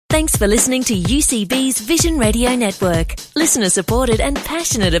Thanks for listening to UCB's Vision Radio Network. Listener supported and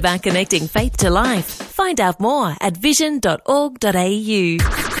passionate about connecting faith to life. Find out more at vision.org.au.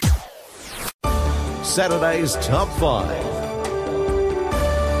 Saturday's Top 5.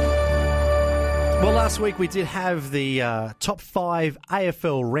 Well, last week we did have the Top 5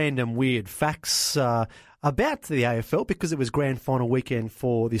 AFL random weird facts about the AFL because it was grand final weekend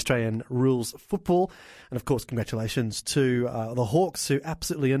for the Australian rules football. And, of course, congratulations to the Hawks who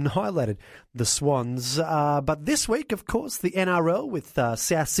absolutely annihilated the Swans. But this week, of course, the NRL with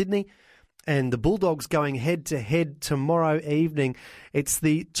South Sydney and the Bulldogs going head-to-head tomorrow evening. It's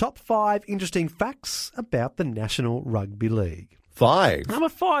the Top 5 interesting facts about the National Rugby League. 5. Number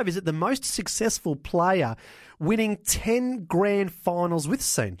 5 is that the most successful player winning 10 grand finals with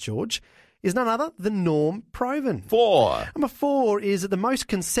St. George is none other than Norm Provan. 4. Number 4 is that the most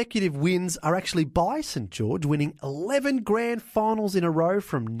consecutive wins are actually by St. George, winning 11 grand finals in a row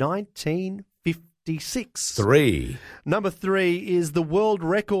from 1956. 3. Number 3 is the world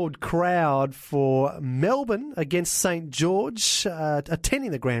record crowd for Melbourne against St. George attending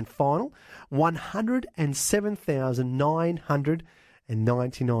the grand final,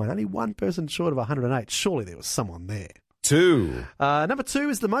 107,999. Only one person short of 108. Surely there was someone there. 2. Number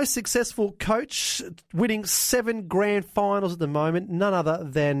 2 is the most successful coach, winning 7 grand finals at the moment. None other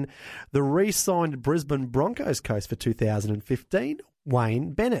than the re-signed Brisbane Broncos coach for 2015,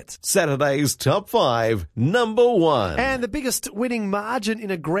 Wayne Bennett. Saturday's Top 5, number 1. And the biggest winning margin in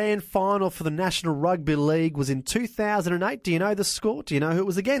a grand final for the National Rugby League was in 2008. Do you know the score? Do you know who it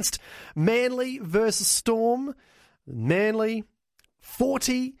was against? Manly versus Storm. Manly,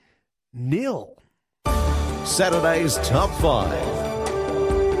 40-0. Saturday's Top 5.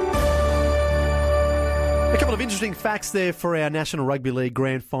 A couple of interesting facts there for our National Rugby League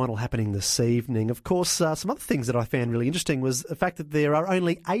Grand Final happening this evening. Of course, some other things that I found really interesting was the fact that there are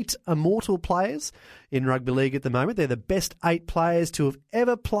only 8 immortal players in rugby league at the moment. They're the best 8 players to have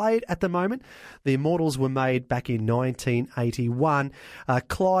ever played at the moment. The immortals were made back in 1981.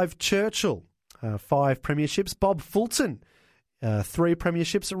 Clive Churchill, 5 premierships. Bob Fulton, 3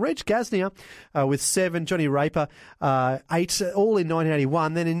 premierships. Reg Gasnier with 7. Johnny Raper, 8, all in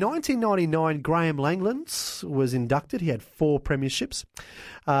 1981. Then in 1999, Graham Langlands was inducted. He had 4 premierships.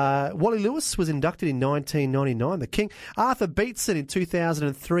 Wally Lewis was inducted in 1999, the King. Arthur Beetson in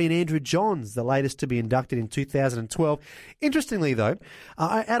 2003, and Andrew Johns, the latest to be inducted in 2012. Interestingly, though,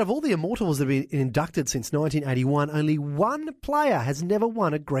 out of all the immortals that have been inducted since 1981, only one player has never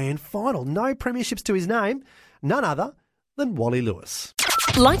won a grand final. No premierships to his name, none other than Wally Lewis.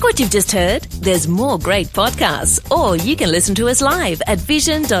 Like what you've just heard? There's more great podcasts, or you can listen to us live at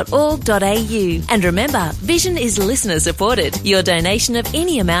vision.org.au. And remember, Vision is listener supported. Your donation of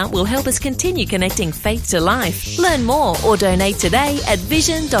any amount will help us continue connecting faith to life. Learn more or donate today at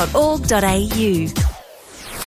vision.org.au.